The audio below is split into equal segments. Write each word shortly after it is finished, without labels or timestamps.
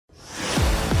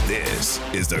This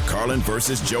is the Carlin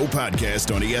versus Joe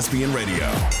podcast on ESPN Radio.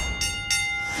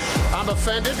 I'm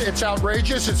offended. It's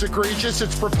outrageous. It's egregious.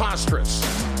 It's preposterous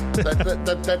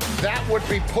that would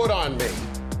be put on me.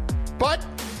 But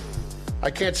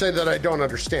I can't say that I don't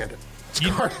understand it.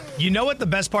 You know what the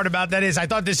best part about that is? I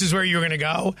thought this is where you were going to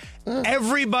go.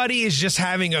 Everybody is just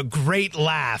having a great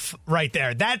laugh right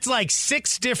there. That's like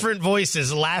 6 different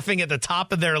voices laughing at the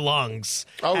top of their lungs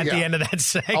the end of that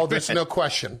segment. Oh, there's no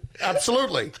question.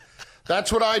 Absolutely.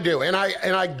 That's what I do. And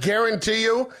I guarantee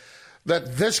you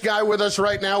that this guy with us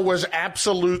right now was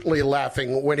absolutely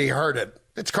laughing when he heard it.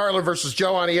 It's Carlin versus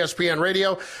Joe on ESPN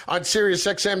Radio on Sirius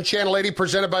XM Channel 80,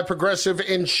 presented by Progressive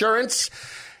Insurance.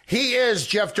 He is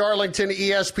Jeff Darlington,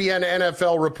 ESPN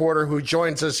NFL reporter, who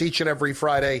joins us each and every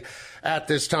Friday at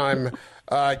this time.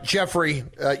 Jeffrey,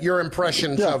 your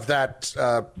impressions of that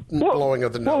blowing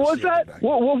of the nose. What was that?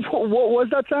 What was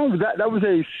that sound? That was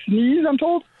a sneeze, I'm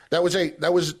told? That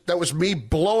was me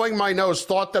blowing my nose.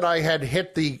 Thought that I had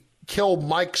hit the kill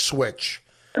mic switch.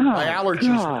 My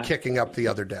allergies were kicking up the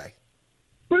other day.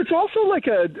 But it's also like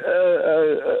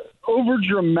a over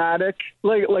dramatic,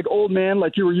 like old man,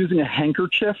 like you were using a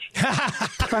handkerchief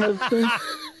kind of thing.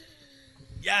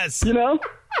 Yes. You know,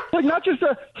 like not just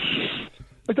like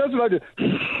that's what I do,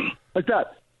 like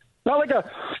that, not like a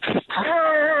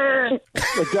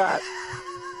like that.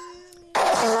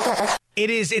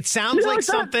 It sounds like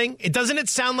something. It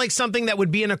sound like something that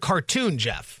would be in a cartoon,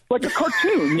 Jeff. Like a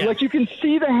cartoon. Yeah. Like you can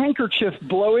see the handkerchief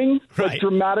blowing like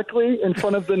dramatically in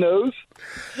front of the nose.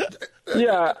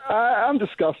 Yeah, I'm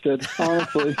disgusted,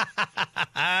 honestly.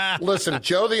 Listen,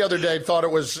 Joe the other day thought it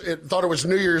was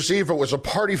New Year's Eve. It was a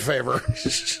party favor.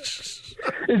 Is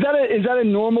that a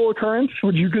normal occurrence?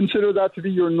 Would you consider that to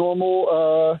be your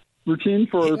normal routine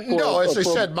for no, as I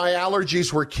said, my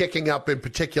allergies were kicking up in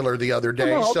particular the other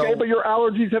day. Oh, okay, but your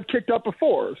allergies have kicked up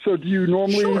before. So do you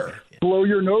normally blow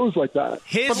your nose like that?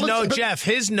 Jeff,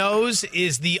 his nose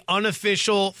is the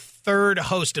unofficial third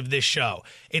host of this show.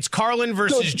 It's Carlin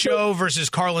versus Joe versus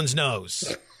Carlin's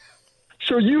nose.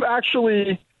 So you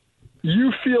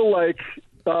feel like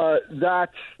that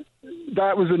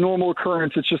was a normal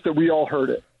occurrence. It's just that we all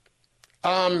heard it.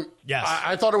 Yes.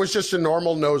 I thought it was just a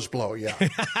normal nose blow. Yeah.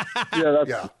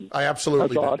 I absolutely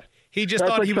that's did. Odd. He just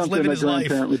thought he was living his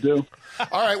life. Would do.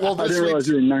 All right. Well, I didn't realize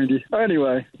you were 90.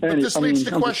 Anyway, this leads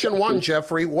to question one,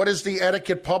 Jeffrey. What is the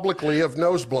etiquette publicly of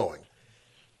nose blowing?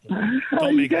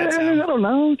 Don't make that sound. I don't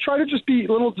know. Try to just be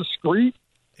a little discreet.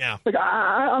 Yeah. Like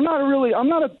I'm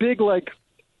not a big like.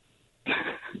 I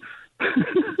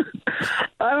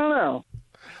don't know.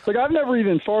 Like I've never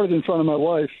even farted in front of my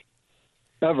wife,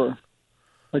 ever.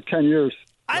 Like 10 years.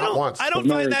 I don't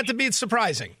find that to be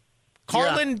surprising.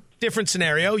 Carlin, different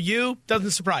scenario. You,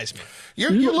 doesn't surprise me.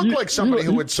 You look like somebody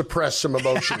who would suppress some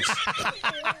emotions.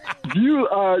 You're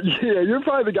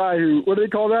probably the guy who, what do they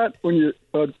call that? When you,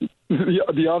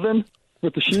 the oven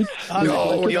with the sheets?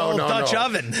 No, Dutch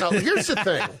oven. No, here's the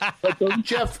thing.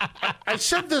 Jeff, I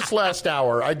said this last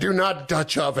hour. I do not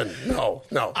Dutch oven. No.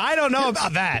 I don't know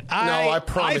about that. I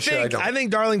promise you I don't. I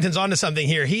think Darlington's onto something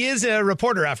here. He is a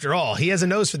reporter, after all. He has a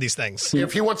nose for these things.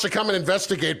 If he wants to come and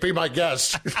investigate, be my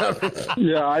guest.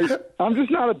 Yeah, I'm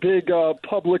just not a big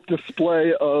public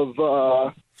display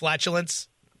of... flatulence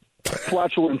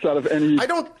out of any. I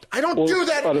don't do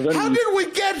that. How did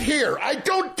we get here? I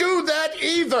don't do that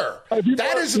either.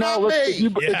 That is not me.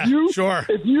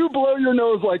 If you blow your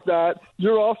nose like that,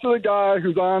 you're also the guy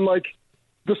who's on like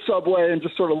the subway and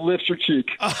just sort of lifts your cheek.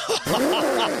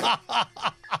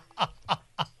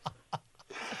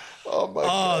 Oh my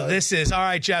God. This is all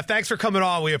right, Jeff. Thanks for coming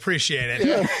on. We appreciate it.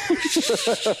 Yeah.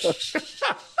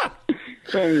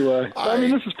 Anyway, I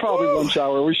mean, this is probably lunch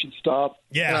hour. We should stop.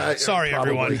 Yeah, sorry,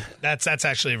 probably. everyone. That's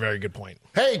actually a very good point.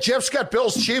 Hey, Jeff's got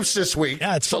Bills Chiefs this week.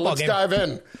 Yeah, it's so football let's game. dive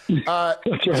in. Right.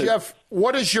 Jeff,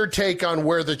 what is your take on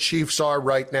where the Chiefs are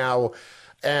right now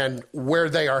and where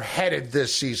they are headed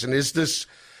this season? Do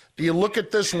you look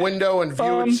at this window and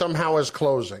view it somehow as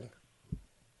closing?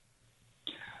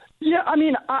 Yeah, I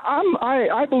mean,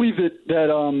 I believe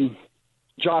that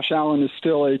Josh Allen is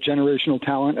still a generational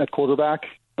talent at quarterback.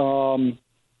 As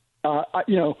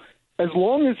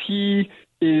long as he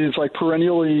is like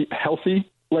perennially healthy,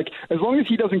 like as long as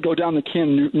he doesn't go down the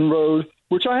Cam Newton road,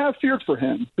 which I have feared for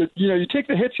him. But you take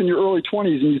the hits in your early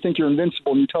 20s and you think you're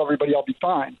invincible and you tell everybody I'll be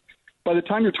fine. By the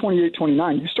time you're 28,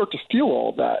 29, you start to feel all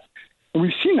of that, and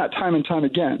we've seen that time and time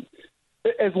again.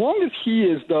 As long as he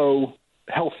is though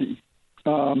healthy,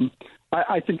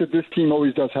 I think that this team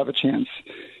always does have a chance.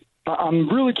 I'm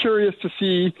really curious to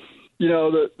see.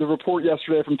 The report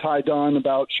yesterday from Ty Dunn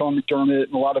about Sean McDermott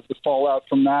and a lot of the fallout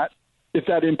from that. if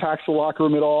that impacts the locker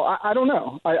room at all. I don't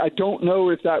know. I don't know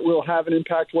if that will have an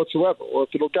impact whatsoever or if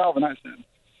it'll galvanize them.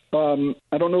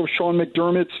 I don't know if Sean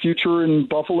McDermott's future in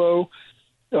Buffalo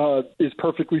is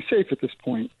perfectly safe at this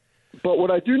point. But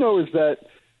what I do know is that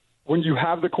when you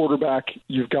have the quarterback,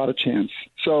 you've got a chance.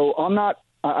 So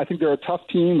I think they're a tough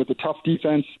team with a tough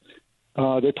defense.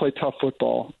 They play tough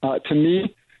football. To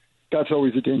me, that's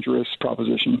always a dangerous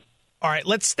proposition. All right,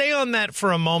 let's stay on that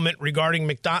for a moment regarding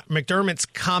McDermott's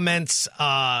comments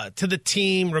to the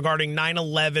team regarding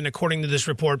 9/11, according to this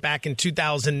report back in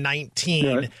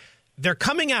 2019. Right. They're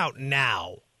coming out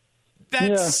now.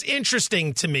 That's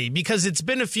interesting to me because it's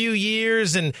been a few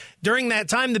years, and during that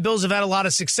time, the Bills have had a lot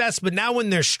of success. But now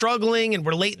when they're struggling and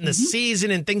we're late in the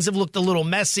season and things have looked a little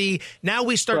messy, now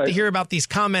we start to hear about these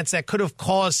comments that could have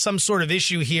caused some sort of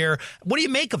issue here. What do you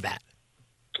make of that?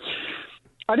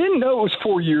 I didn't know it was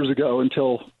 4 years ago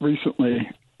until recently.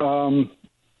 It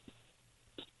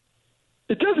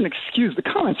doesn't excuse the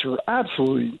comments are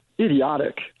absolutely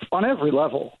idiotic on every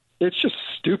level. It's just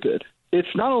stupid.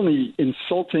 It's not only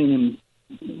insulting and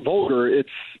vulgar, it's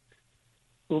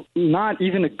not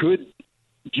even a good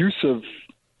use of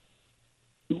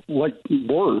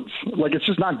words. It's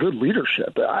just not good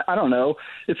leadership. I don't know.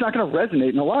 It's not going to resonate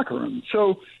in the locker room.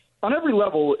 So on every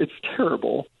level, it's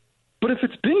terrible. But if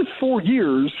it's been 4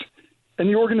 years and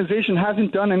the organization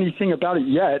hasn't done anything about it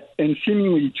yet, and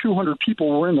seemingly 200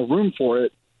 people were in the room for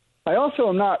it, I also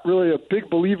am not really a big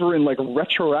believer in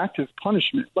retroactive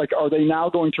punishment. Are they now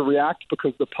going to react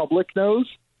because the public knows?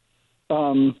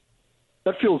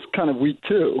 That feels kind of weak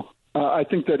too. I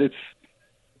think that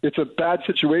it's a bad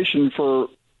situation for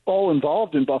all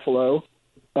involved in Buffalo.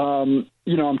 I'm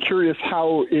curious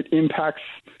how it impacts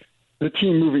the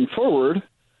team moving forward,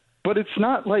 but it's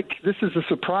not like this is a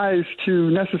surprise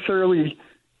to necessarily.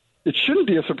 It shouldn't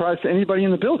be a surprise to anybody in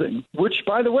the building, which,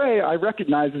 by the way, I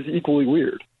recognize is equally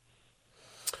weird.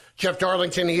 Jeff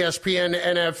Darlington, ESPN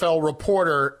NFL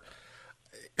reporter.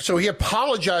 So he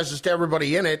apologizes to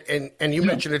everybody in it, and you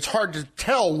mentioned it's hard to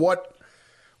tell what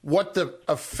the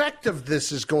effect of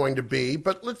this is going to be.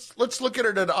 But let's look at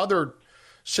it at other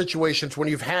situations when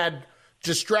you've had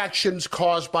distractions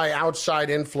caused by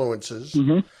outside influences.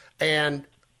 And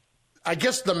I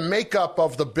guess the makeup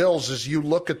of the Bills as you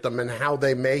look at them and how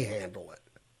they may handle it.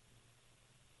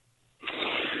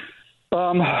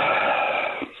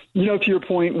 To your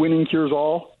point, winning cures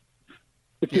all.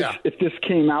 If this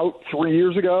came out 3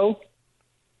 years ago,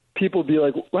 people would be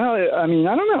like, well, I don't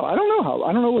know. I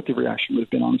don't know what the reaction would have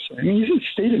been, honestly. I mean, he's in the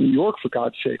state of New York, for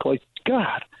God's sake.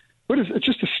 God, it's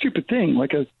just a stupid thing.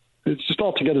 It's just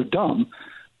altogether dumb.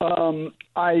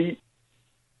 I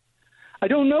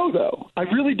don't know, though. I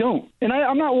really don't. And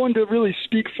I'm not one to really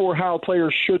speak for how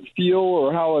players should feel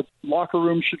or how a locker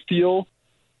room should feel.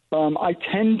 I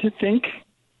tend to think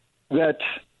that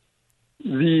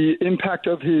the impact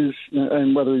of his,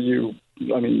 and whether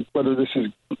this is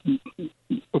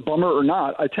a bummer or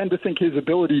not, I tend to think his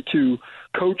ability to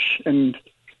coach and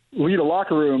lead a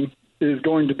locker room is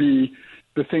going to be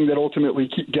the thing that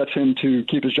ultimately gets him to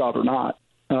keep his job or not.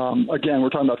 Again, we're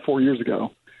talking about 4 years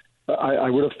ago. I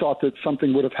would have thought that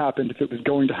something would have happened if it was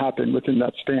going to happen within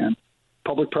that span.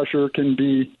 Public pressure can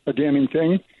be a damning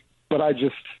thing, but I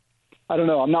don't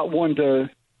know. I'm not one to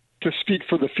speak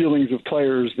for the feelings of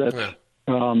players that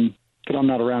I'm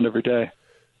not around every day.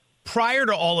 Prior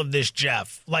to all of this,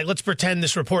 Jeff, let's pretend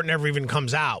this report never even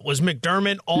comes out. Was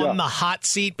McDermott on the hot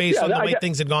seat based on the way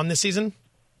things had gone this season?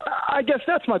 I guess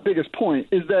that's my biggest point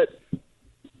is that,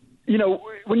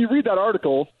 when you read that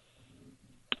article,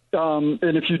 and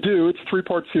if you do, it's a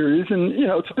 3-part series, and,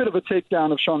 it's a bit of a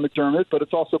takedown of Sean McDermott, but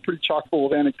it's also pretty chock full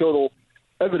of anecdotal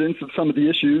evidence of some of the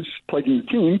issues plaguing the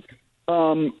team.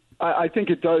 I think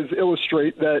it does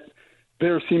illustrate that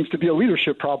there seems to be a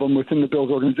leadership problem within the Bills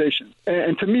organization.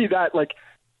 And to me, that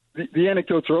the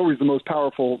anecdotes are always the most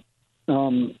powerful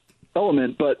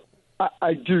element. But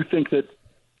I do think that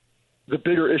the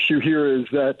bigger issue here is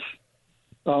that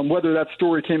whether that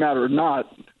story came out or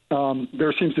not,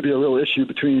 there seems to be a real issue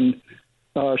between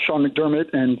Sean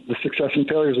McDermott and the success and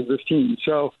failures of this team.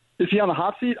 So is he on the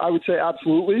hot seat? I would say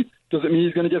absolutely. Does it mean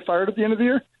he's going to get fired at the end of the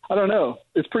year? I don't know.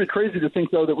 It's pretty crazy to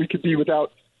think, though, that we could be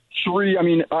without three. I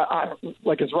mean,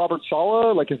 is Robert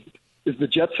Saleh, is the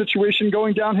Jets situation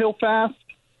going downhill fast?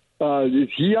 Is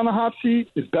he on the hot seat?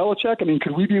 Is Belichick? I mean,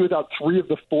 could we be without 3 of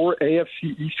the 4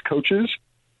 AFC East coaches,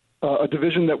 a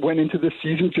division that went into this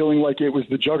season feeling like it was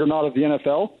the juggernaut of the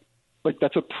NFL?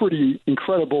 That's a pretty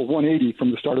incredible 180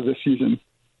 from the start of this season.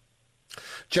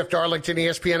 Jeff Darlington,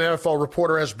 ESPN NFL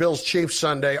reporter, has Bills Chiefs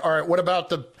Sunday. All right, what about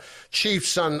the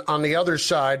Chiefs on the other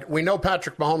side? We know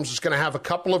Patrick Mahomes is going to have a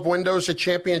couple of windows at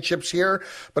championships here,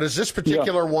 but is this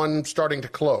particular one starting to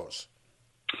close?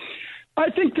 I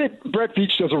think that Brett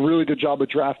Veach does a really good job of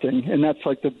drafting, and that's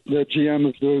like the GM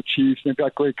of the Chiefs. They've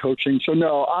got great coaching. So,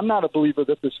 no, I'm not a believer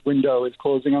that this window is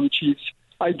closing on the Chiefs.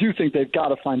 I do think they've got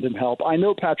to find him help. I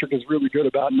know Patrick is really good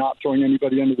about not throwing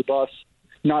anybody under the bus,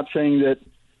 not saying that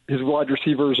his wide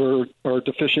receivers are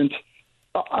deficient.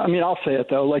 I mean, I'll say it,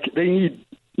 though. Like, they need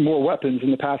more weapons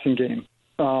in the passing game.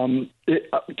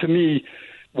 To me,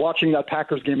 watching that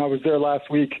Packers game, I was there last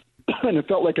week, and it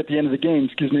felt like at the end of the game,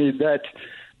 that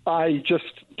I just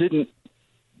didn't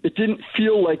 – it didn't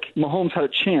feel like Mahomes had a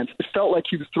chance. It felt like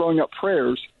he was throwing up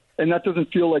prayers, and that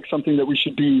doesn't feel like something that we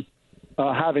should be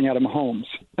having out of Mahomes.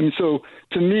 I mean, so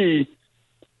to me,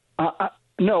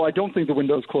 no, I don't think the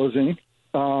window's closing,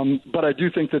 but I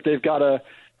do think that they've got to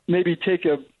maybe take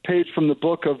a page from the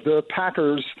book of the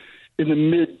Packers in the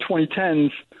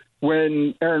mid-2010s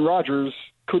when Aaron Rodgers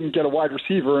couldn't get a wide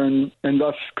receiver and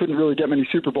thus couldn't really get many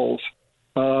Super Bowls.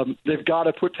 They've got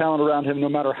to put talent around him no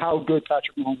matter how good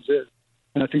Patrick Mahomes is.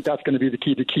 And I think that's going to be the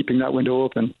key to keeping that window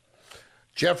open.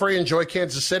 Jeffrey, enjoy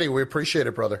Kansas City. We appreciate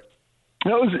it, brother.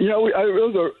 That was,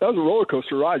 that was a roller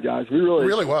coaster ride, guys. It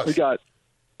really was. That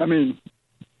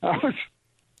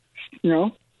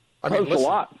was a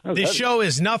lot. This show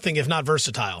is nothing if not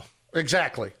versatile.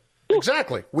 Exactly.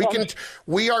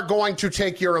 We are going to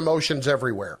take your emotions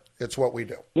everywhere. It's what we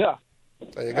do. Yeah.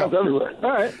 There you go. That's everywhere.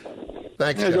 All right.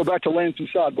 Thanks, Go back to laying some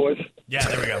sod, boys. Yeah,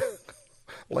 there we go.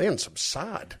 Laying some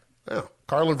sod. Oh.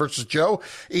 Carlin versus Joe,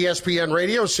 ESPN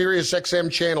Radio, Sirius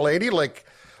XM Channel 80. Like,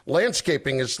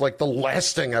 landscaping is like the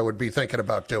last thing I would be thinking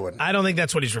about doing. I don't think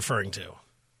that's what he's referring to.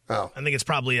 Oh. I think it's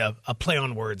probably a play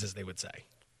on words, as they would say.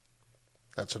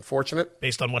 That's unfortunate.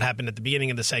 Based on what happened at the beginning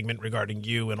of the segment regarding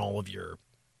you and all of your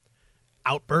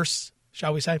outbursts,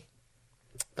 shall we say?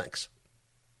 Thanks.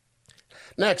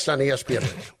 Next on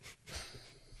ESPN.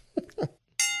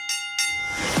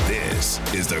 This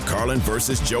is the Carlin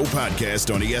versus Joe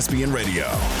podcast on ESPN Radio.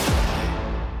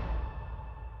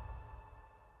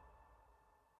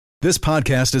 This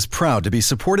podcast is proud to be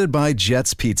supported by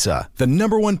Jets Pizza, the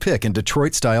 #1 pick in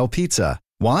Detroit-style pizza.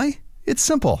 Why? It's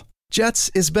simple. Jets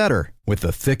is better. With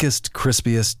the thickest,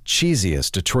 crispiest,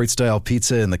 cheesiest Detroit-style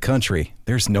pizza in the country,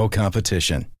 there's no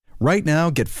competition. Right now,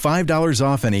 get $5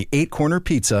 off any 8-corner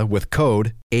pizza with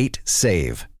code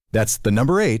 8SAVE. That's the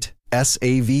number 8,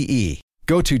 S-A-V-E.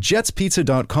 Go to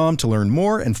jetspizza.com to learn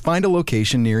more and find a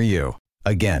location near you.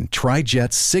 Again, try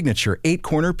Jet's signature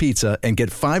 8-corner pizza and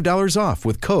get $5 off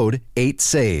with code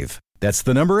 8SAVE. That's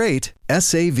the number 8,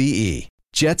 S-A-V-E.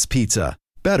 Jet's Pizza.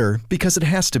 Better because it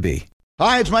has to be.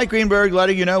 Hi, it's Mike Greenberg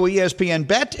letting you know ESPN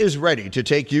Bet is ready to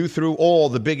take you through all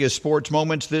the biggest sports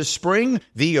moments this spring.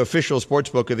 The official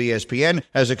sportsbook of ESPN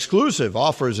has exclusive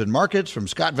offers and markets from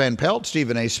Scott Van Pelt,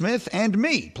 Stephen A. Smith, and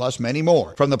me, plus many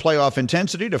more. From the playoff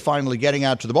intensity to finally getting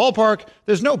out to the ballpark,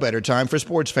 there's no better time for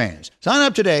sports fans. Sign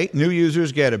up today. New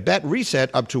users get a bet reset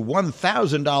up to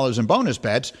 $1,000 in bonus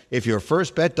bets if your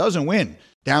first bet doesn't win.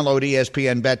 Download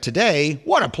ESPN Bet today.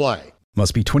 What a play.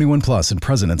 Must be 21 plus and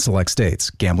present in select states.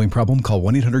 Gambling problem? Call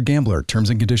 1-800-GAMBLER. Terms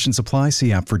and conditions apply.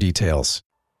 See app for details.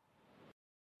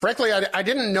 Frankly, I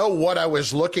didn't know what I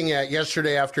was looking at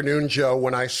yesterday afternoon, Joe,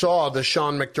 when I saw the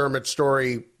Sean McDermott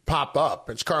story pop up.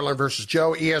 It's Carlin versus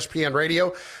Joe, ESPN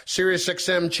Radio, Sirius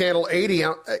XM Channel 80,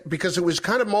 because it was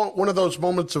kind of one of those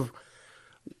moments of,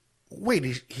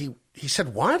 wait, he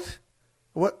said what?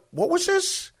 What was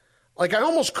this? Like, I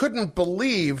almost couldn't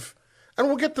believe. And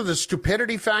we'll get to the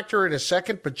stupidity factor in a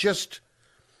second, but just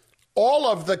all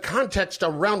of the context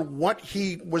around what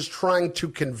he was trying to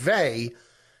convey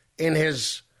in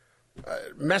his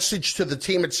message to the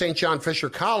team at St. John Fisher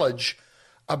College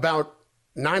about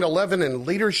 9/11 and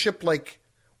leadership. Like,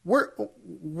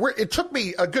 it took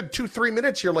me a good 2-3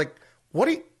 minutes. You're like, what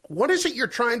is it you're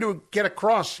trying to get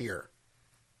across here?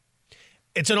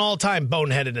 It's an all-time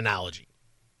boneheaded analogy.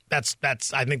 That's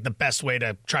I think, the best way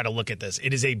to try to look at this.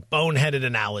 It is a boneheaded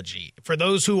analogy. For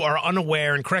those who are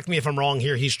unaware, and correct me if I'm wrong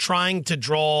here, he's trying to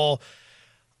draw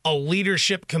a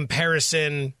leadership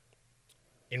comparison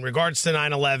in regards to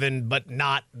 9/11, but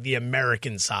not the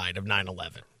American side of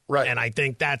 9/11. Right. And I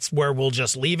think that's where we'll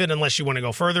just leave it unless you want to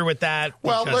go further with that.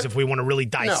 Because if we want to really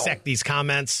dissect these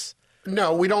comments.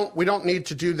 No, we don't need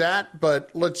to do that,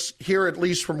 but let's hear at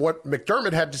least from what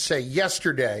McDermott had to say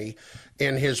yesterday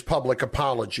in his public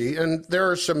apology. And there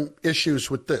are some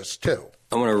issues with this, too.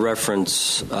 I want to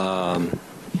reference the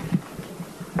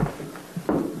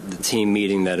team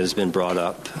meeting that has been brought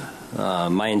up.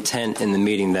 My intent in the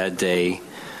meeting that day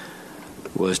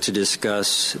was to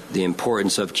discuss the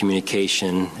importance of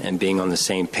communication and being on the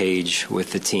same page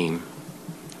with the team.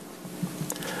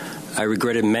 I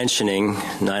regretted mentioning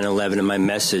 9/11 in my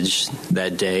message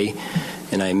that day,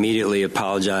 and I immediately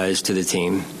apologized to the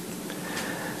team.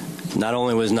 Not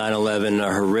only was 9/11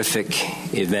 a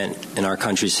horrific event in our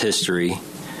country's history,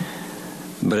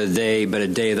 but a day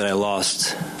that I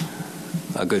lost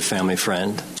a good family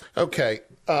friend. Okay,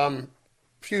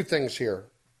 few things here.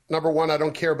 Number one, I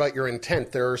don't care about your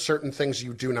intent. There are certain things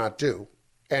you do not do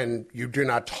and you do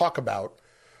not talk about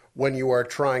when you are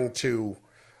trying to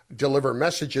deliver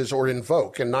messages or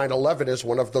invoke. And 9/11 is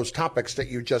one of those topics that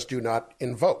you just do not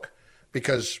invoke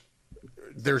because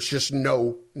there's just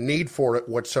no need for it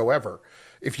whatsoever.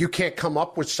 If you can't come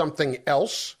up with something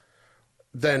else,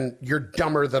 then you're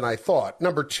dumber than I thought.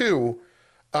 Number two,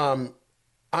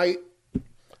 I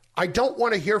don't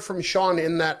want to hear from Sean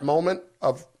in that moment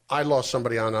of, I lost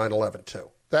somebody on 9/11 too.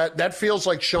 That feels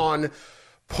like Sean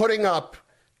putting up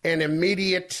an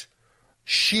immediate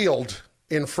shield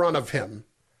in front of him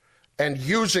and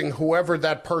using whoever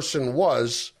that person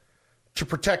was to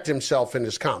protect himself in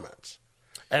his comments.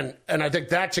 And I think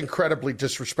that's incredibly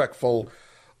disrespectful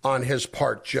on his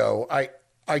part, Joe.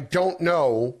 I don't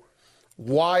know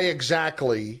why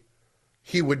exactly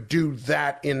he would do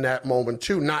that in that moment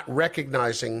too, not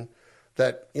recognizing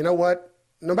that, you know what,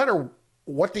 no matter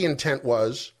what the intent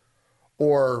was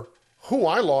or who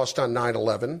I lost on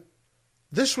 9/11,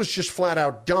 this was just flat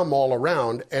out dumb all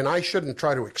around, and I shouldn't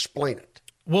try to explain it.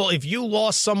 Well, if you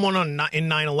lost someone in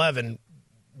 9/11,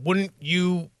 wouldn't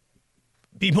you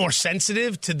be more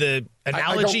sensitive to the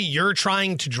analogy you're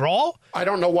trying to draw? I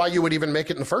don't know why you would even make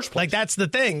it in the first place. Like, that's the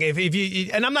thing. If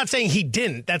you, and I'm not saying he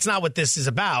didn't. That's not what this is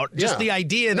about. Just the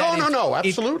idea that no,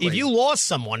 absolutely. If you lost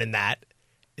someone in that,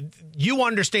 you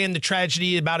understand the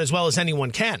tragedy about as well as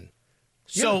anyone can.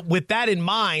 So with that in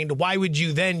mind, why would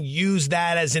you then use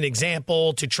that as an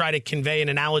example to try to convey an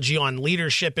analogy on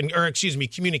leadership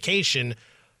communication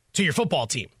to your football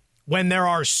team when there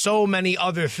are so many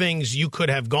other things you could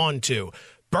have gone to?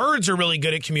 Birds are really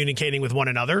good at communicating with one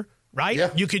another, right? Yeah.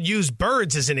 You could use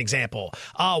birds as an example.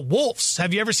 Wolves.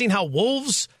 Have you ever seen how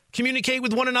wolves communicate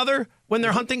with one another when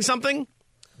they're hunting something?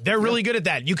 They're really good at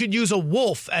that. You could use a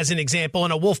wolf as an example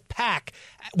and a wolf pack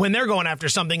when they're going after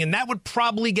something, and that would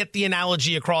probably get the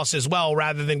analogy across as well,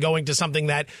 rather than going to something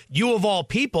that you, of all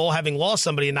people, having lost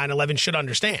somebody in 9/11, should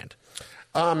understand.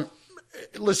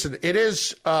 Listen, it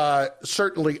is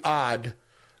certainly odd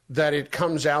that it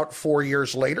comes out 4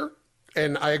 years later,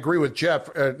 and I agree with Jeff,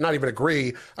 not even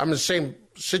agree, I'm in the same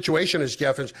situation as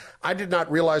Jeff. I did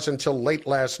not realize until late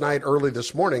last night, early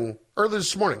this morning,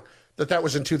 that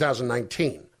was in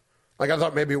 2019. Like, I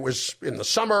thought maybe it was in the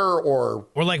summer or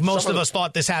like most of us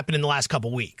thought this happened in the last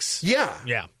couple weeks.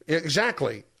 Yeah,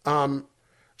 exactly.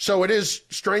 So it is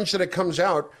strange that it comes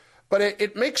out, but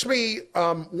it makes me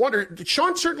wonder.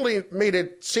 Sean certainly made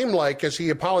it seem like, as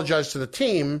he apologized to the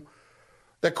team,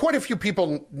 that quite a few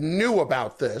people knew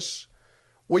about this,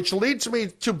 which leads me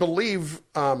to believe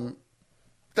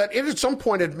that it at some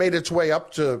point had made its way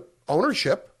up to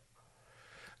ownership.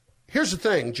 Here's the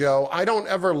thing, Joe. I don't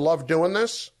ever love doing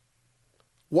this.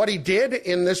 What he did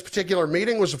in this particular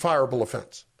meeting was a fireable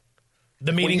offense.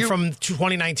 The meeting from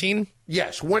 2019?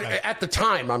 Yes. At the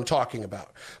time I'm talking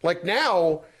about. Like,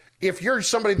 now, if you're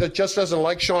somebody that just doesn't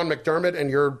like Sean McDermott and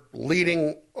you're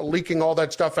leaking all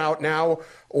that stuff out now,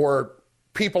 or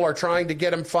people are trying to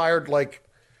get him fired, like,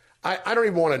 I don't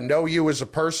even want to know you as a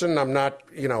person. I'm not,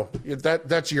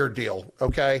 that's your deal,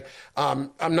 okay?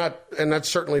 I'm not, and that's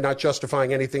certainly not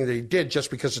justifying anything that he did just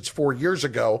because it's 4 years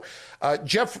ago.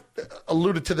 Jeff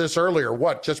alluded to this earlier.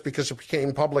 What, just because it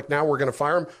became public now we're going to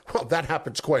fire him? Well, that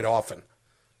happens quite often.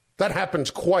 That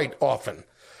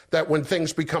when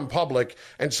things become public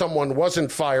and someone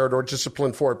wasn't fired or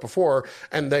disciplined for it before,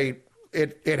 and it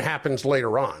happens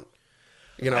later on.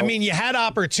 I mean, you had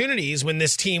opportunities when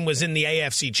this team was in the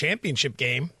AFC Championship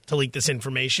game to leak this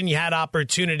information. You had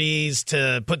opportunities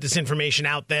to put this information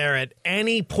out there at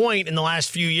any point in the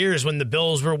last few years when the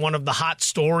Bills were one of the hot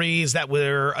stories that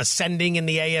were ascending in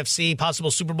the AFC, possible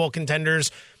Super Bowl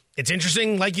contenders. It's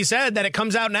interesting, like you said, that it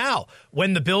comes out now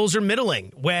when the Bills are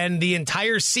middling, when the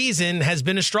entire season has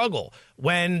been a struggle,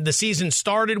 when the season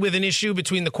started with an issue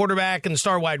between the quarterback and the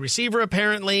star wide receiver,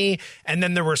 apparently, and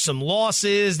then there were some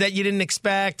losses that you didn't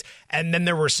expect, and then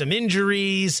there were some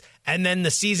injuries, and then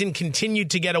the season continued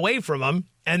to get away from them,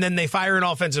 and then they fire an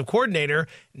offensive coordinator.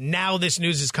 Now this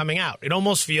news is coming out. It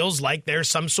almost feels like there's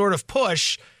some sort of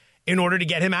push in order to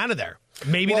get him out of there.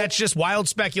 Maybe that's just wild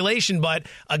speculation, but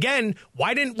again,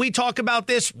 why didn't we talk about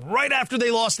this right after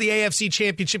they lost the AFC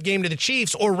Championship game to the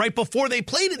Chiefs or right before they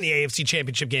played in the AFC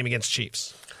Championship game against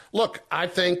Chiefs? Look, I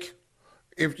think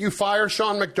if you fire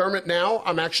Sean McDermott now,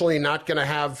 I'm actually not going to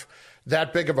have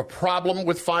that big of a problem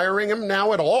with firing him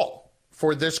now at all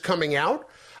for this coming out.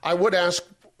 I would ask,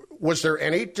 was there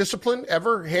any discipline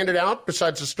ever handed out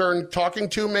besides a stern talking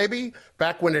to maybe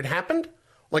back when it happened?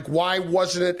 Like, why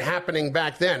wasn't it happening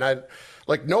back then?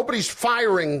 Nobody's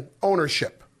firing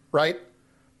ownership, right?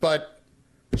 But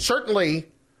certainly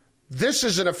this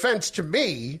is an offense to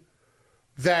me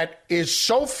that is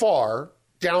so far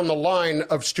down the line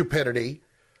of stupidity.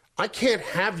 I can't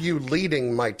have you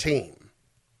leading my team.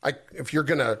 If you're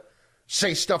going to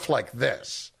say stuff like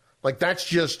this, that's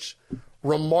just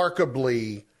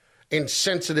remarkably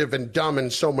insensitive and dumb in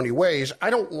so many ways. I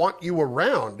don't want you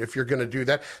around if you're going to do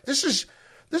that.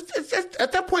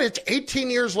 At that point, it's 18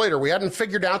 years later. We hadn't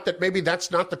figured out that maybe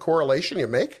that's not the correlation you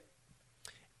make.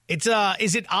 Is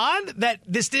it odd that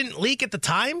this didn't leak at the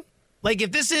time?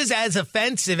 If this is as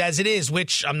offensive as it is,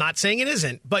 which I'm not saying it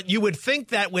isn't, but you would think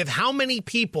that with how many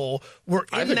people were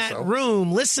in that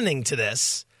room listening to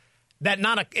this, that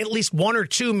at least one or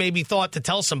two maybe thought to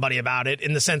tell somebody about it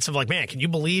in the sense of man, can you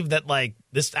believe that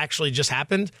this actually just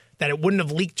happened? That it wouldn't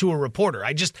have leaked to a reporter.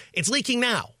 It's leaking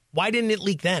now. Why didn't it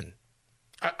leak then?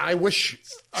 I wish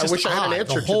I had an answer to that.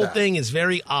 The whole thing is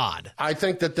very odd. I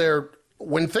think that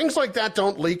when things like that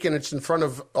don't leak and it's in front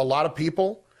of a lot of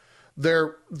people,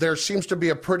 there seems to be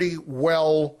a pretty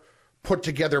well put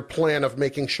together plan of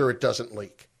making sure it doesn't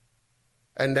leak.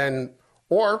 And then,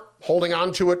 or holding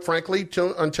on to it, frankly,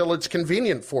 until it's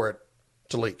convenient for it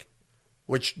to leak,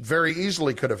 which very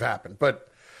easily could have happened. But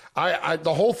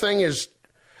the whole thing is,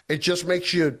 it just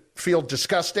makes you feel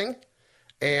disgusting.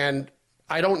 And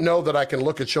I don't know that I can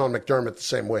look at Sean McDermott the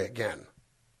same way again.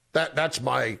 That's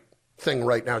my thing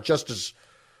right now. Just as,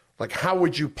 how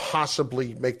would you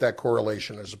possibly make that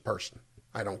correlation as a person?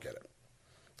 I don't get it.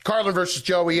 Carlin versus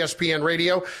Joe, ESPN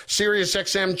Radio, Sirius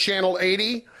XM Channel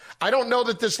 80. I don't know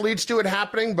that this leads to it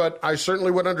happening, but I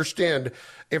certainly would understand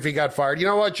if he got fired. You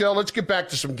know what, Joe? Let's get back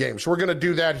to some games. We're going to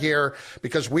do that here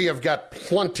because we have got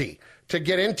plenty to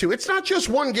get into. It's not just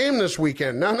one game this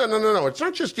weekend. No. It's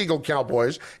not just Eagles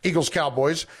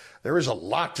Cowboys. There is a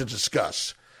lot to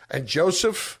discuss. And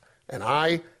Joseph and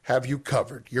I have you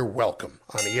covered. You're welcome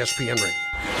on ESPN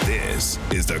Radio. This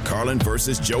is the Carlin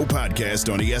versus Joe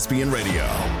podcast on ESPN Radio.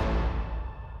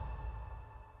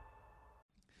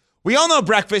 We all know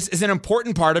breakfast is an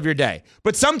important part of your day,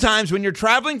 but sometimes when you're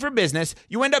traveling for business,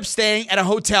 you end up staying at a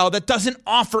hotel that doesn't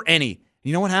offer any.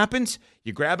 You know what happens?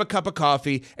 You grab a cup of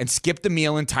coffee and skip the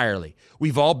meal entirely.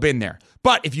 We've all been there.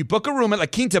 But if you book a room at La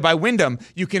Quinta by Wyndham,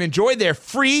 you can enjoy their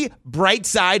free Bright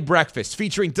Side breakfast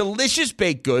featuring delicious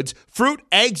baked goods, fruit,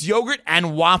 eggs, yogurt,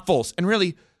 and waffles. And really,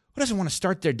 who doesn't want to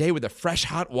start their day with a fresh,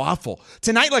 hot waffle?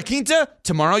 Tonight, La Quinta,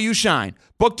 tomorrow you shine.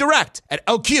 Book direct at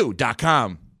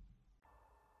lq.com.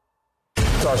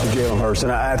 Starts with Jalen Hurts,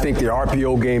 and I think the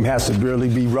RPO game has to really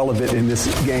be relevant in this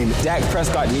game. Dak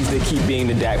Prescott needs to keep being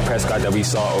the Dak Prescott that we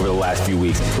saw over the last few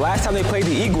weeks. Last time they played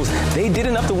the Eagles, they did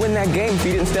enough to win that game if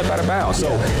he didn't step out of bounds.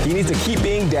 So he needs to keep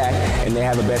being Dak, and they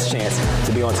have the best chance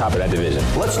to be on top of that division.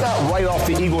 Let's not write off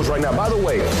the Eagles right now. By the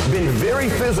way, been very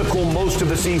physical most of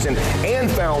the season and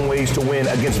found ways to win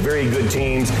against very good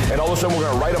teams. And all of a sudden we're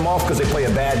going to write them off because they play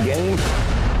a bad game.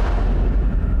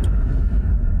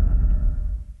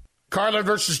 Carlin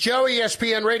versus Joe,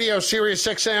 ESPN Radio, Sirius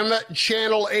XM,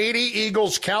 Channel 80,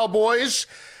 Eagles Cowboys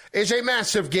is a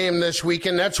massive game this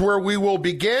weekend. That's where we will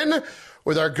begin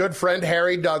with our good friend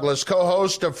Harry Douglas,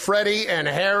 co-host of Freddie and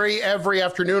Harry every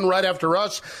afternoon right after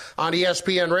us on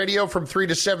ESPN Radio from 3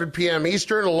 to 7 p.m.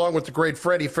 Eastern, along with the great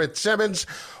Freddie Fitzsimmons.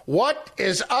 What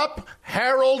is up,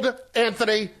 Harold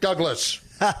Anthony Douglas?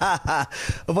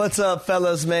 What's up,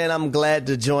 fellas, man? I'm glad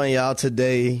to join y'all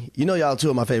today. You know y'all two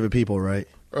of my favorite people, right?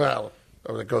 Well,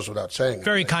 it goes without saying.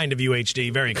 Very kind of you,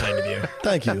 HD. Very kind of you.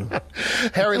 Thank you.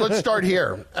 Harry, let's start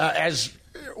here. As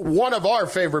one of our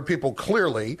favorite people,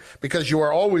 clearly, because you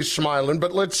are always smiling.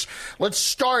 But let's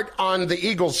start on the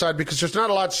Eagles side, because there's not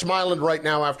a lot smiling right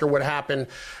now after what happened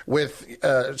with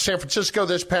San Francisco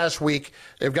this past week.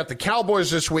 They've got the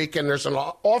Cowboys this week, and there's an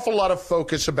awful lot of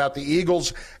focus about the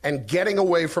Eagles and getting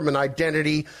away from an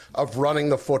identity of running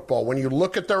the football. When you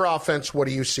look at their offense, what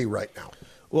do you see right now?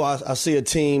 Well, I see a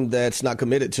team that's not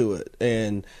committed to it.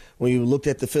 And when you looked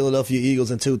at the Philadelphia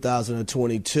Eagles in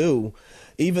 2022,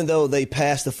 even though they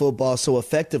passed the football so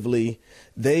effectively,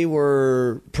 they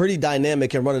were pretty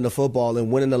dynamic in running the football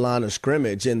and winning the line of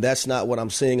scrimmage. And that's not what I'm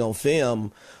seeing on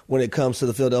film when it comes to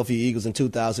the Philadelphia Eagles in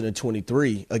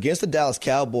 2023. Against the Dallas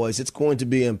Cowboys, it's going to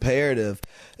be imperative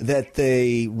that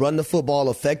they run the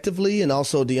football effectively. And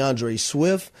also DeAndre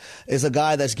Swift is a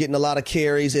guy that's getting a lot of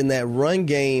carries, and that run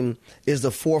game is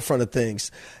the forefront of things.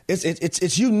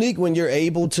 It's unique when you're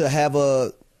able to have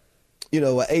a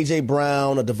A.J.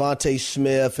 Brown, a Devontae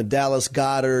Smith, and Dallas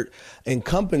Goedert and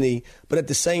company. But at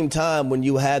the same time, when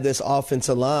you have this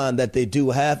offensive line that they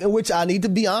do have, in which I need to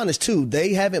be honest, too,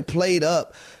 they haven't played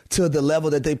up to the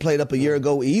level that they played up a year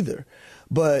ago either.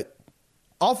 But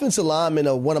offensive linemen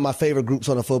are one of my favorite groups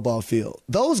on the football field.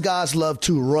 Those guys love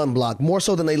to run block more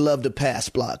so than they love to pass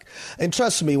block. And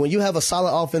trust me, when you have a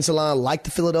solid offensive line like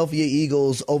the Philadelphia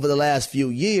Eagles over the last few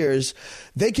years,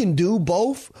 they can do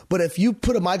both. But if you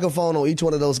put a microphone on each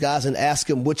one of those guys and ask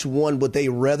them which one would they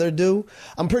rather do,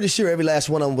 I'm pretty sure every last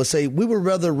one of them would say, we would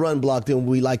rather run block than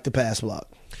we like to pass block.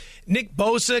 Nick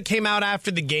Bosa came out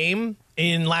after the game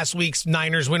in last week's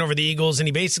Niners win over the Eagles, and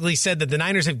he basically said that the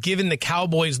Niners have given the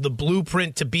Cowboys the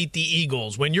blueprint to beat the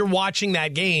Eagles. When you're watching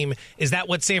that game, is that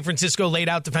what San Francisco laid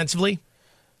out defensively?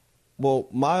 Well,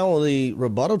 my only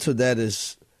rebuttal to that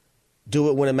is do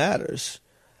it when it matters.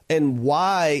 And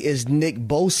why is Nick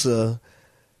Bosa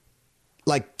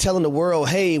like telling the world,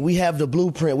 hey, we have the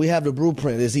blueprint, we have the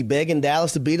blueprint? Is he begging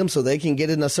Dallas to beat him so they can get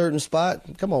in a certain spot?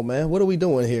 Come on, man. What are we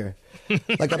doing here?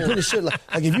 Like, I'm pretty sure, like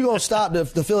if you're going to stop the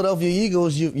Philadelphia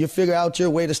Eagles, you figure out your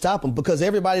way to stop them, because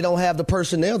everybody don't have the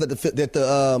personnel that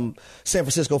the San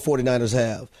Francisco 49ers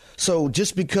have. So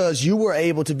just because you were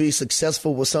able to be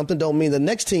successful with something don't mean the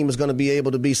next team is going to be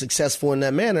able to be successful in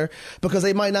that manner, because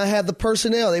they might not have the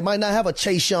personnel. They might not have a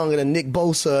Chase Young and a Nick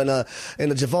Bosa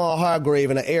and a Javon Hargrave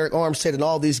and an Eric Armstead and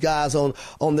all these guys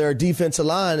on their defensive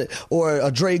line, or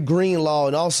a Dre Greenlaw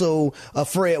and also a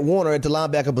Fred Warner at the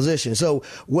linebacker position. So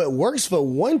what works for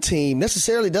one team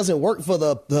necessarily doesn't work for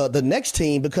the next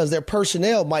team, because their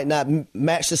personnel might not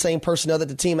match the same personnel that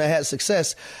the team that had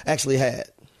success actually had.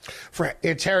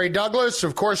 It's Harry Douglas,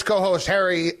 of course, co-host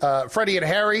Freddie and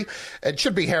Harry. It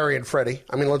should be Harry and Freddie.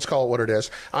 I mean, let's call it what it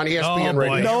is on ESPN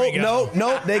Radio.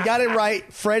 No, they got it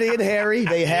right. Freddie and Harry,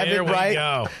 they have it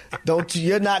right.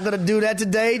 You're not going to do that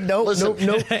today. Nope.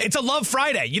 It's a Love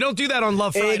Friday. You don't do that on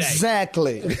Love Friday.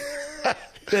 Exactly.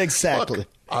 Look,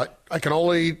 I can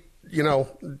only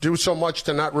do so much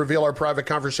to not reveal our private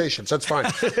conversations. That's fine.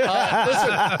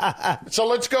 Listen, so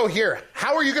let's go here.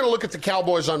 How are you going to look at the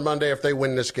Cowboys on Monday if they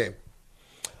win this game?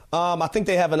 I think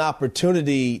they have an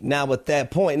opportunity now at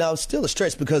that point. Now, it's still a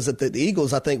stretch, because the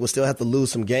Eagles, I think, will still have to lose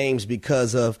some games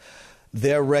because of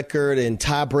their record and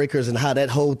tiebreakers and how that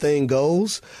whole thing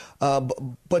goes.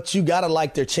 But you got to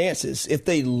like their chances. If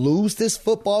they lose this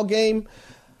football game,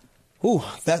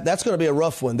 that's going to be a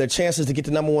rough one. Their chances to get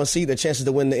the number one seed, their chances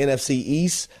to win the NFC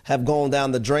East have gone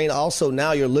down the drain. Also,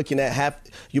 now you're looking at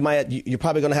you're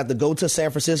probably going to have to go to San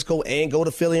Francisco and go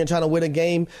to Philly and try to win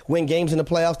games in the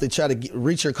playoffs to try to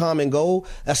reach your common goal.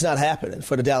 That's not happening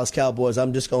for the Dallas Cowboys.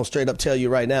 I'm just going to straight up tell you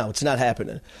right now, it's not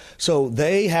happening. So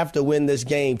they have to win this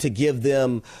game to give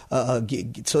them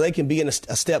so they can be in a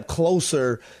step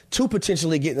closer to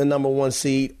potentially getting the number one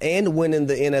seed and winning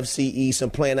the NFC East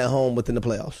and playing at home within the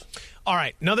playoffs. All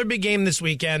right, another big game this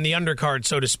weekend, the undercard,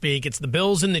 so to speak. It's the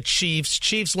Bills and the Chiefs.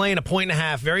 Chiefs laying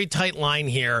 1.5, very tight line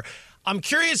here. I'm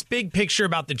curious, big picture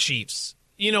about the Chiefs.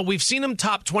 We've seen them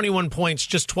top 21 points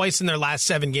just twice in their last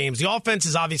 7 games. The offense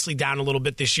is obviously down a little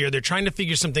bit this year. They're trying to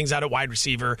figure some things out at wide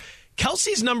receiver.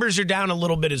 Kelsey's numbers are down a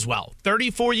little bit as well.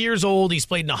 34 years old. He's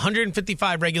played in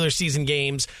 155 regular season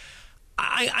games.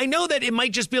 I know that it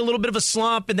might just be a little bit of a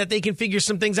slump and that they can figure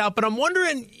some things out, but I'm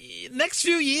wondering, next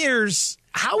few years,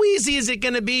 how easy is it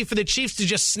going to be for the Chiefs to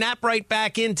just snap right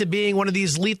back into being one of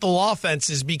these lethal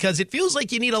offenses? Because it feels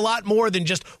like you need a lot more than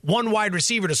just one wide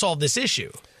receiver to solve this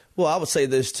issue. Well, I would say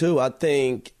this, too. I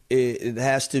think it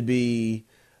has to be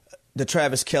the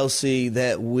Travis Kelce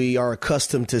that we are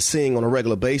accustomed to seeing on a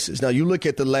regular basis. Now, you look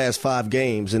at the last 5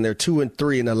 games, and they're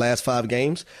 2-3 in the last 5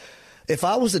 games. If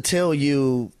I was to tell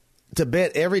you to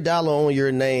bet every dollar on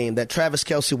your name that Travis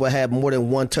Kelce will have more than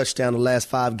 1 touchdown in the last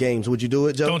 5 games, would you do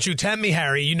it, Joe? Don't you tempt me,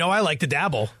 Harry. You know I like to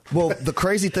dabble. Well, the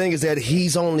crazy thing is that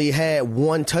he's only had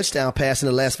 1 touchdown pass in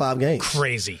the last 5 games.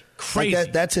 Crazy.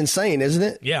 Like that's insane, isn't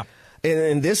it? Yeah.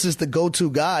 And this is the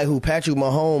go-to guy who Patrick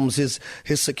Mahomes,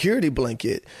 his security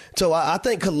blanket. So I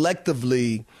think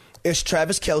collectively it's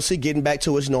Travis Kelce getting back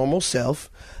to his normal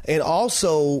self. And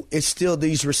also it's still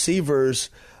these receivers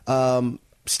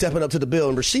stepping up to the bill.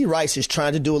 And Rashee Rice is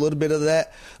trying to do a little bit of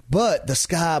that. But the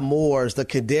Sky Moores, the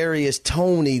Kadarius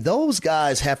Toney, those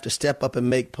guys have to step up and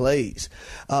make plays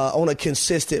on a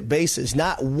consistent basis.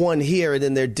 Not one here and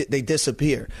then they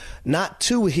disappear. Not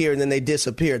two here and then they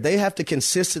disappear. They have to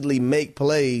consistently make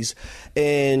plays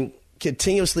and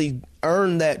continuously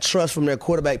earn that trust from their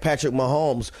quarterback, Patrick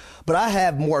Mahomes. But I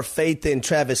have more faith in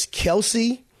Travis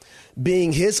Kelce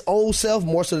being his old self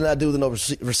more so than I do than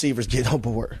those receivers get on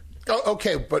board.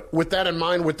 Okay, but with that in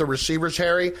mind, with the receivers,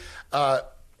 Harry,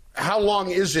 how long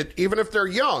is it, even if they're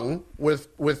young,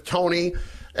 with Toney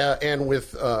and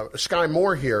with Sky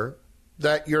Moore here,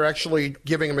 that you're actually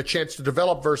giving them a chance to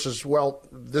develop versus, well,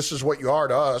 this is what you are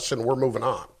to us and we're moving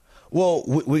on? Well,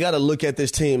 we got to look at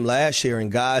this team last year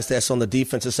and guys that's on the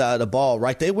defensive side of the ball,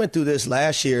 right? They went through this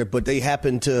last year, but they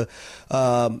happened to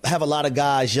have a lot of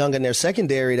guys young in their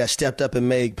secondary that stepped up and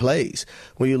made plays.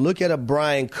 When you look at a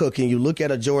Brian Cook and you look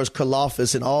at a George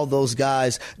Karlaftis and all those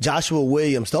guys, Joshua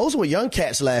Williams, those were young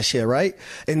cats last year, right?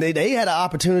 And they had an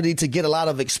opportunity to get a lot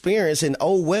of experience. And,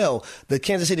 oh, well, the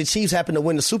Kansas City Chiefs happened to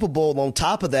win the Super Bowl on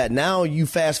top of that. Now you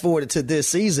fast forward to this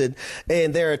season,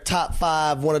 and they're top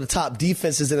five, one of the top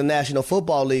defenses in the National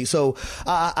Football League. So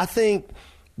I think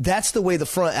that's the way the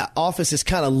front office is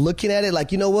kind of looking at it.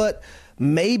 Like, you know what?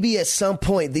 Maybe at some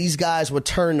point these guys will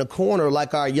turn the corner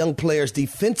like our young players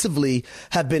defensively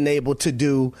have been able to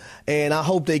do, and I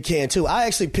hope they can too. I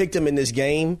actually picked them in this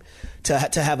game to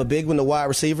have a big one, the wide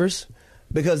receivers,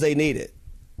 because they need it.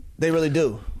 They really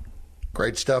do.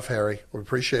 Great stuff, Harry. We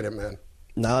appreciate it, man.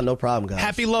 No problem, guys.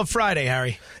 Happy Love Friday,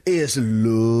 Harry. It's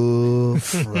Love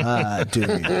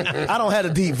Friday. I don't have a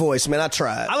deep voice, man. I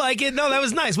tried. I like it. No, that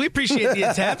was nice. We appreciate the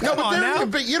attempt. Come on now.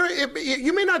 But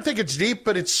you may not think it's deep,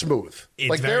 but it's smooth.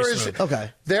 It's very smooth.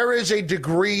 Okay. There is a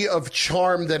degree of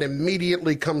charm that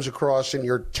immediately comes across in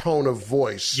your tone of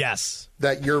voice. Yes.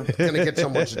 That you're going to get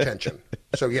someone's attention.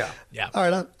 So, yeah. All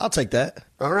right, I'll take that.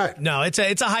 All right. No, it's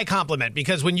a high compliment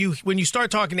because when you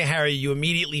start talking to Harry, you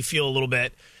immediately feel a little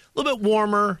bit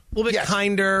warmer, a little bit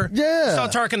kinder. Yeah.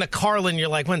 Start talking to Carlin, you're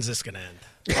like, when's this going to end?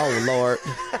 Oh, Lord.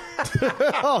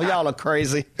 Oh, y'all are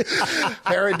crazy.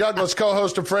 Harry Douglas,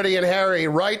 co-host of Freddie and Harry,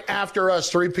 right after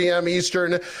us, 3 p.m.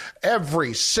 Eastern,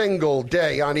 every single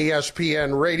day on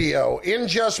ESPN Radio. In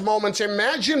just moments,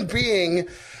 imagine being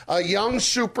a young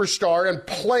superstar and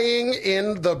playing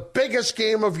in the biggest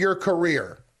game of your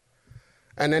career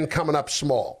and then coming up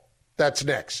small. That's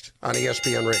next on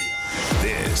ESPN Radio.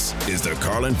 This is the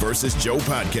Carlin versus Joe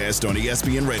podcast on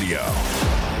ESPN Radio.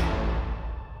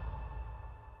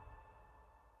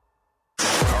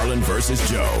 Carlin versus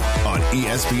Joe on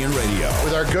ESPN Radio.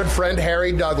 With our good friend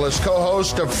Harry Douglas,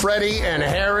 co-host of Freddie and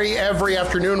Harry every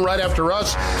afternoon right after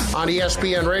us on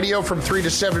ESPN Radio from 3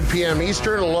 to 7 p.m.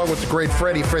 Eastern, along with the great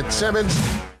Freddie Fitzsimmons.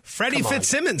 Freddie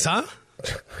Fitzsimmons, huh?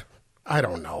 I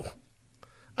don't know.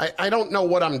 I don't know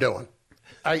what I'm doing.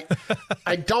 I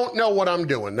don't know what I'm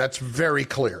doing. That's very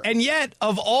clear. And yet,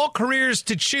 of all careers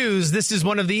to choose, this is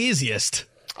one of the easiest.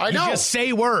 I know. You just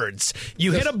say words.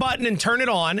 You hit a button and turn it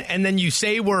on, and then you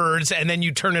say words, and then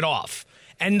you turn it off.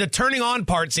 And the turning on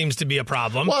part seems to be a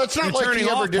problem. Well, it's not the like turning he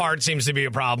ever off part seems to be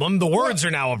a problem. The words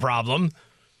are now a problem.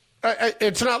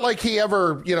 It's not like he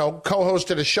ever,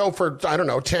 co-hosted a show for,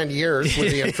 10 years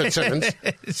with Ian Fitzsimmons,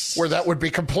 where that would be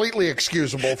completely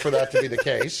excusable for that to be the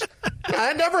case.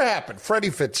 That never happened. Freddie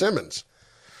Fitzsimmons.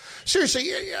 Seriously,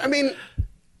 I mean,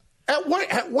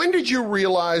 when did you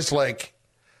realize,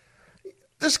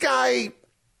 this guy,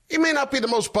 he may not be the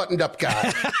most buttoned-up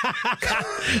guy?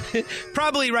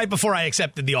 Probably right before I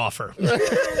accepted the offer.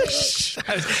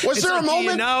 Was there a moment?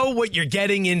 You know what you're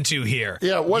getting into here.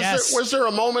 Yeah, was there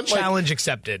a moment? Challenge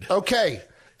accepted. Okay.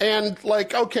 And,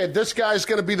 this guy's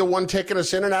going to be the one taking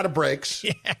us in and out of breaks.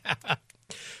 Yeah.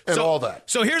 And all that.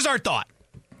 So here's our thought.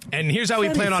 And here's how we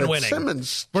plan on winning.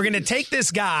 We're going to take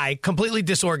this guy completely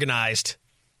disorganized,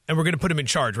 and we're going to put him in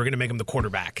charge. We're going to make him the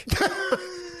quarterback.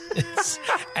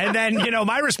 And then,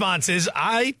 my response is,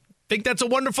 I think that's a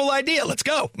wonderful idea. Let's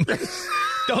go.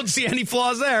 Don't see any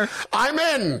flaws there. I'm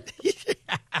in.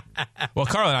 Well,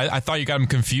 Carlin, I thought you got him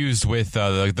confused with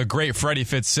the great Freddie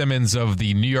Fitzsimmons of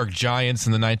the New York Giants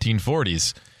in the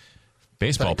 1940s.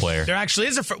 Baseball player. There actually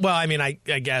is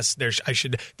I guess there's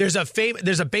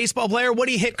a baseball player. What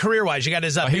do you hit career-wise? You got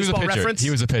his baseball reference?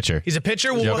 He was a pitcher. He's a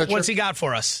pitcher? Well, what's he got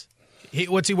for us?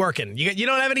 What's he working? You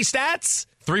don't have any stats?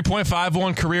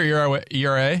 3.51 career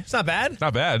ERA. It's not bad.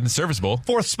 Not bad. It's serviceable.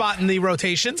 4th spot in the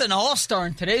rotation. It's an all-star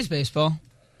in today's baseball.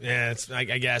 Yeah, I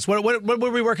guess. What were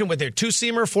we working with there?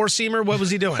 2-seamer, 4-seamer? What was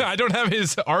he doing? I don't have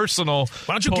his arsenal.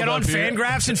 Why don't you get on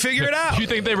Fangraphs and figure it out? Do you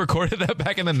think they recorded that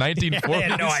back in the 1940s? I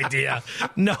had no idea.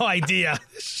 No idea.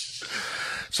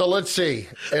 So let's see.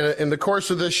 In the course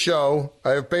of this show,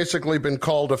 I have basically been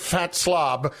called a fat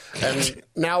slob, and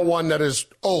now one that is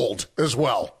old as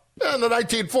well. In the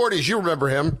 1940s, you remember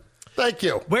him. Thank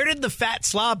you. Where did the fat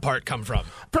slob part come from?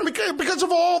 Because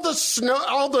of all the snow,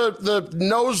 all the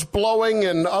nose blowing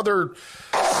and other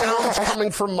sounds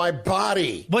coming from my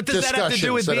body. What does that have to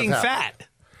do with being fat?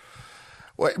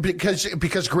 Well,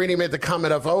 because Greeny made the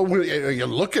comment of, oh, you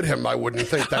look at him, I wouldn't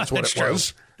think that's what it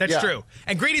was. That's true.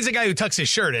 And Greeny's a guy who tucks his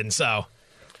shirt in, so.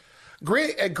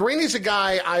 Greeny's a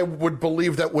guy I would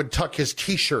believe that would tuck his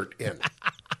T-shirt in.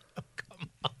 Come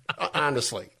on.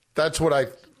 Honestly, that's what I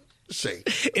see.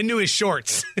 Into his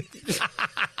shorts.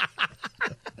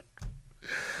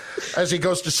 As he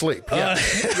goes to sleep.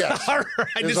 Yes. All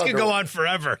right. This could go on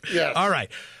forever. Yes. All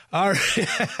right.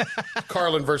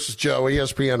 Carlin versus Joe,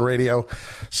 ESPN Radio,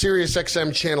 Sirius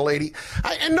XM Channel 80.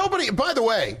 And nobody, by the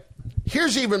way,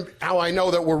 here's even how I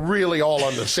know that we're really all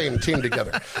on the same team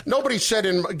together. Nobody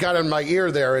got in my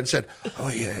ear there and said, oh,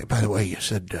 yeah, by the way, you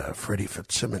said Freddie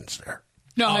Fitzsimmons there.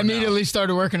 No, I immediately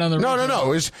started working on the. No.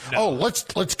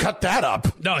 Let's cut that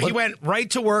up. No, he went right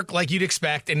to work like you'd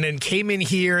expect, and then came in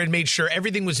here and made sure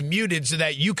everything was muted so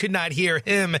that you could not hear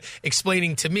him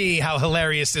explaining to me how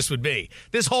hilarious this would be.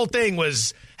 This whole thing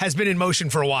has been in motion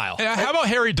for a while. Yeah, how about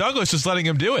Harry Douglas just letting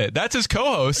him do it? That's his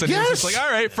co-host, and he's just like, all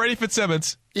right, Freddie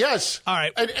Fitzsimmons. Yes. All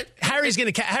right.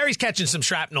 Harry's catching some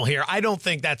shrapnel here. I don't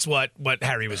think that's what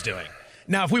Harry was doing.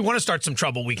 Now, if we want to start some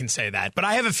trouble, we can say that. But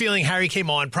I have a feeling Harry came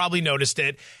on, probably noticed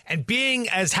it, and being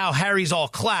as how Harry's all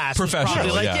class,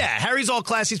 professional, Harry's all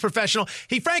class, he's professional.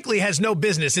 He frankly has no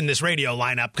business in this radio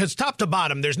lineup because top to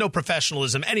bottom, there's no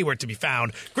professionalism anywhere to be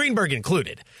found, Greenberg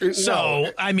included.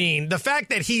 So, I mean, the fact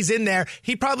that he's in there,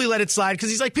 he probably let it slide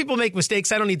because he's like, people make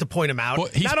mistakes. I don't need to point them out. Well,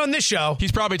 not on this show.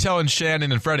 He's probably telling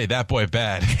Shannon and Freddie, that boy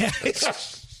bad.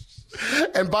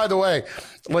 And by the way,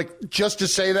 just to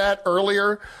say that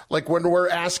earlier, when we're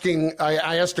asking,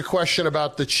 I asked a question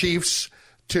about the Chiefs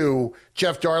to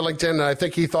Jeff Darlington, and I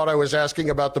think he thought I was asking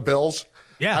about the Bills.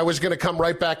 Yeah. I was going to come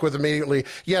right back with immediately,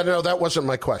 yeah, no, that wasn't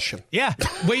my question. Yeah.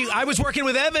 I was working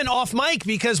with Evan off mic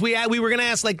because we were going to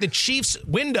ask, the Chiefs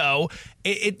window,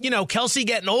 Kelsey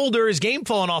getting older, his game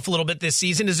falling off a little bit this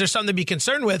season. Is there something to be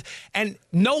concerned with? And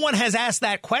no one has asked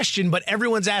that question, but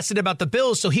everyone's asked it about the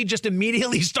Bills. So he just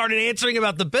immediately started answering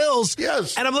about the Bills.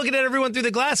 Yes. And I'm looking at everyone through the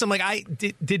glass. I'm like,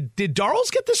 did Darls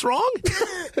get this wrong?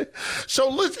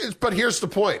 But here's the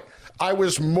point. I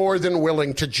was more than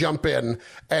willing to jump in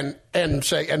and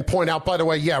say and point out, by the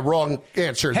way, wrong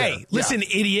answer there. Hey, listen,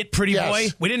 idiot, pretty boy.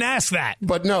 We didn't ask that.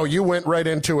 But no, you went right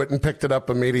into it and picked it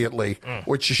up immediately,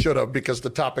 which you should have because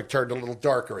the topic turned a little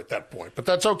darker at that point. But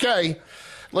that's okay.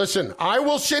 Listen, I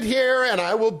will sit here and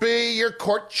I will be your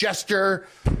court jester.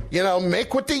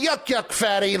 Make with the yuck,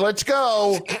 fatty. Let's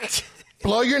go.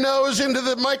 Blow your nose into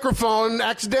the microphone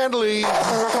accidentally.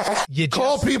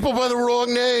 Call people by the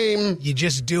wrong name. You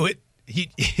just do it.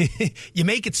 You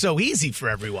make it so easy for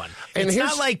everyone. And it's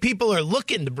not like people are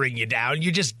looking to bring you down.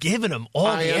 You're just giving them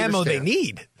all the ammo they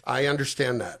need. I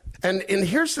understand that. And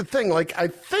here's the thing. I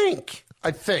think,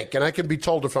 and I can be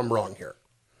told if I'm wrong here.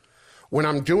 When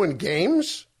I'm doing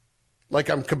games,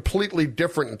 I'm completely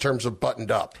different in terms of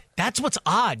buttoned up. That's what's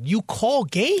odd. You call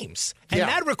games, and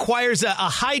that requires a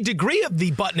high degree of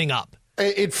the buttoning up.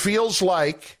 It feels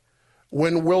like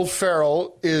when Will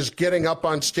Ferrell is getting up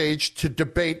on stage to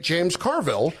debate James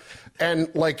Carville, and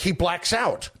he blacks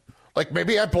out.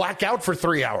 Maybe I black out for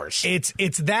 3 hours.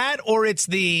 It's that, or it's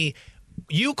the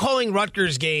you calling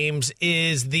Rutgers games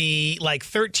is the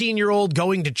 13-year-old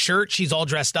going to church. He's all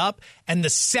dressed up. And the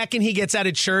second he gets out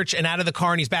of church and out of the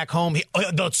car and he's back home,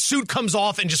 the suit comes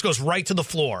off and just goes right to the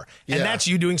floor. And that's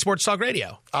you doing sports talk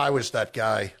radio. I was that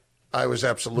guy. I was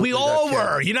absolutely We all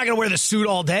were. You're not going to wear the suit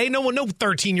all day. No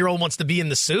 13-year-old wants to be in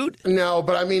the suit. No,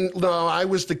 but I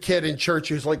was the kid in church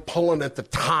who's pulling at the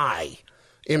tie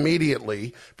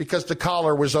immediately because the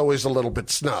collar was always a little bit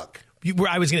snug.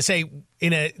 I was going to say,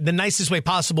 in the nicest way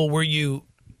possible, were you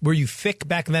thick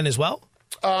back then as well?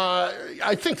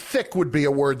 I think thick would be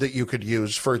a word that you could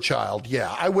use for a child,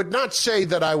 yeah. I would not say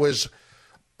that I was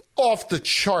off the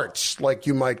charts like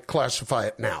you might classify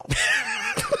it now.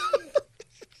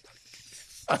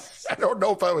 I don't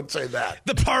know if I would say that.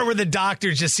 The part where the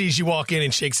doctor just sees you walk in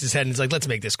and shakes his head and is like, let's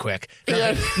make this quick.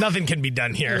 Nothing can be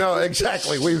done here. No,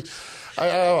 exactly.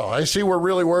 I see we're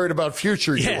really worried about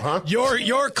future you, huh?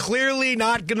 You're clearly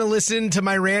not going to listen to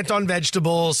my rant on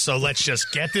vegetables, so let's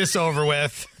just get this over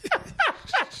with.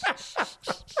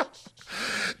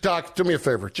 Doc, do me a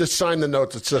favor. Just sign the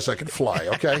note that says I can fly,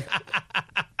 okay?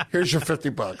 Here's your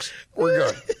 $50.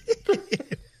 We're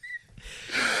good.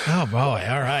 Oh, boy.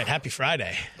 All right. Happy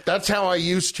Friday. That's how I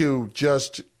used to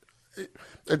just,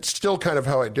 it's still kind of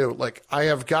how I do. Like, I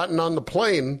have gotten on the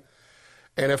plane,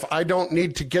 and if I don't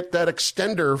need to get that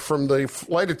extender from the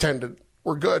flight attendant,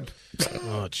 we're good.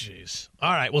 Oh, jeez.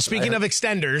 All right. Well, speaking of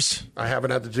extenders. I haven't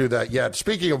had to do that yet.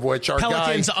 Speaking of which, our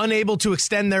Pelicans unable to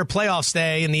extend their playoff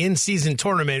stay in the in-season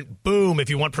tournament. Boom, if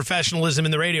you want professionalism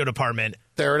in the radio department.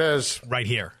 There it is. Right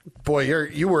here. Boy,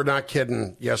 you were not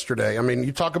kidding yesterday. I mean,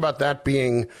 you talk about that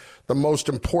being the most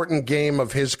important game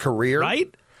of his career.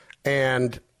 Right?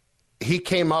 And he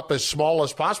came up as small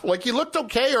as possible. Like, he looked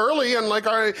okay early, and like,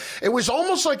 all right, it was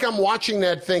almost like I'm watching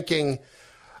that thinking,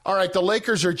 all right, the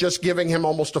Lakers are just giving him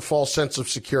almost a false sense of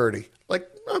security. Like,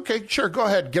 okay, sure, go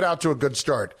ahead, get out to a good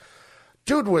start.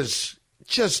 Dude was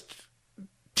just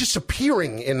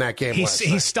disappearing in that game last night.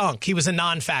 He stunk. He was a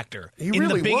non-factor. He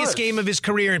really the biggest was. game of his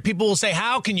career, and people will say,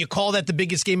 how can you call that the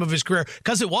biggest game of his career?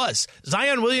 Because it was.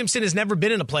 Zion Williamson has never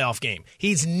been in a playoff game.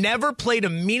 He's never played a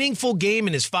meaningful game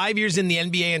in his 5 years in the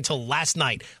NBA until last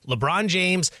night. LeBron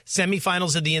James,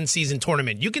 semifinals of the in-season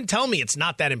tournament. You can tell me it's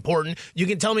not that important. You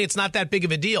can tell me it's not that big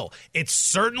of a deal. It's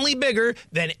certainly bigger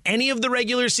than any of the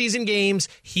regular season games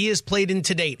he has played in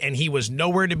to date, and he was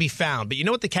nowhere to be found. But you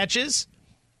know what the catch is?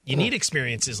 You need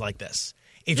experiences like this.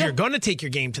 If you're going to take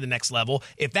your game to the next level,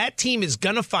 if that team is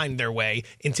going to find their way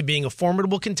into being a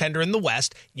formidable contender in the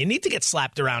West, you need to get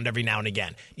slapped around every now and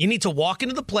again. You need to walk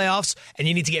into the playoffs, and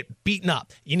you need to get beaten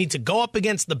up. You need to go up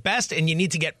against the best, and you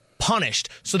need to get punished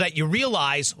so that you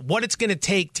realize what it's going to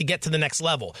take to get to the next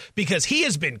level. Because he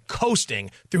has been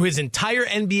coasting through his entire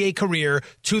NBA career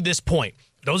to this point.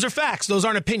 Those are facts. Those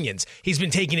aren't opinions. He's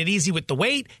been taking it easy with the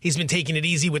weight. He's been taking it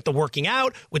easy with the working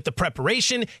out, with the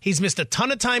preparation. He's missed a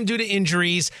ton of time due to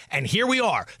injuries. And here we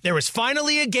are. There was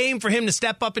finally a game for him to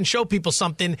step up and show people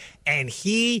something, and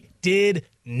he did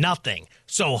nothing.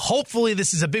 So hopefully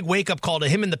this is a big wake-up call to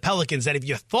him and the Pelicans that if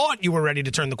you thought you were ready to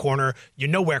turn the corner, you're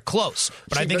nowhere close.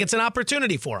 But I think it's an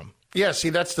opportunity for him. Yeah, see,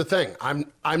 that's the thing. I'm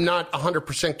not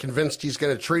 100% convinced he's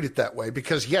going to treat it that way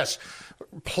because, yes,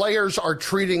 players are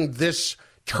treating this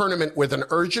tournament with an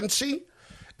urgency.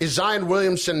 Is Zion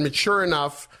Williamson mature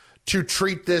enough to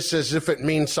treat this as if it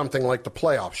means something like the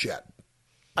playoffs yet?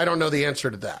 I don't know the answer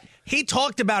to that. He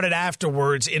talked about it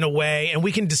afterwards in a way, and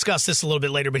we can discuss this a little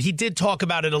bit later, but he did talk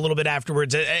about it a little bit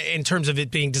afterwards in terms of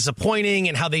it being disappointing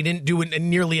and how they didn't do it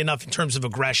nearly enough in terms of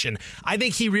aggression. I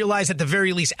think he realized at the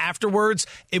very least afterwards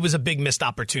it was a big missed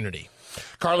opportunity.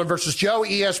 Carlin versus Joe,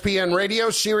 ESPN Radio,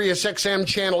 Sirius XM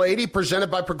Channel 80, presented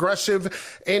by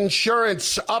Progressive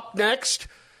Insurance. Up next,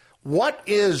 what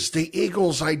is the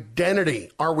Eagles' identity?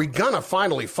 Are we going to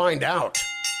finally find out?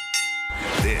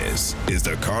 This is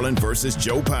the Carlin versus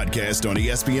Joe podcast on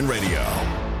ESPN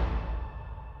Radio.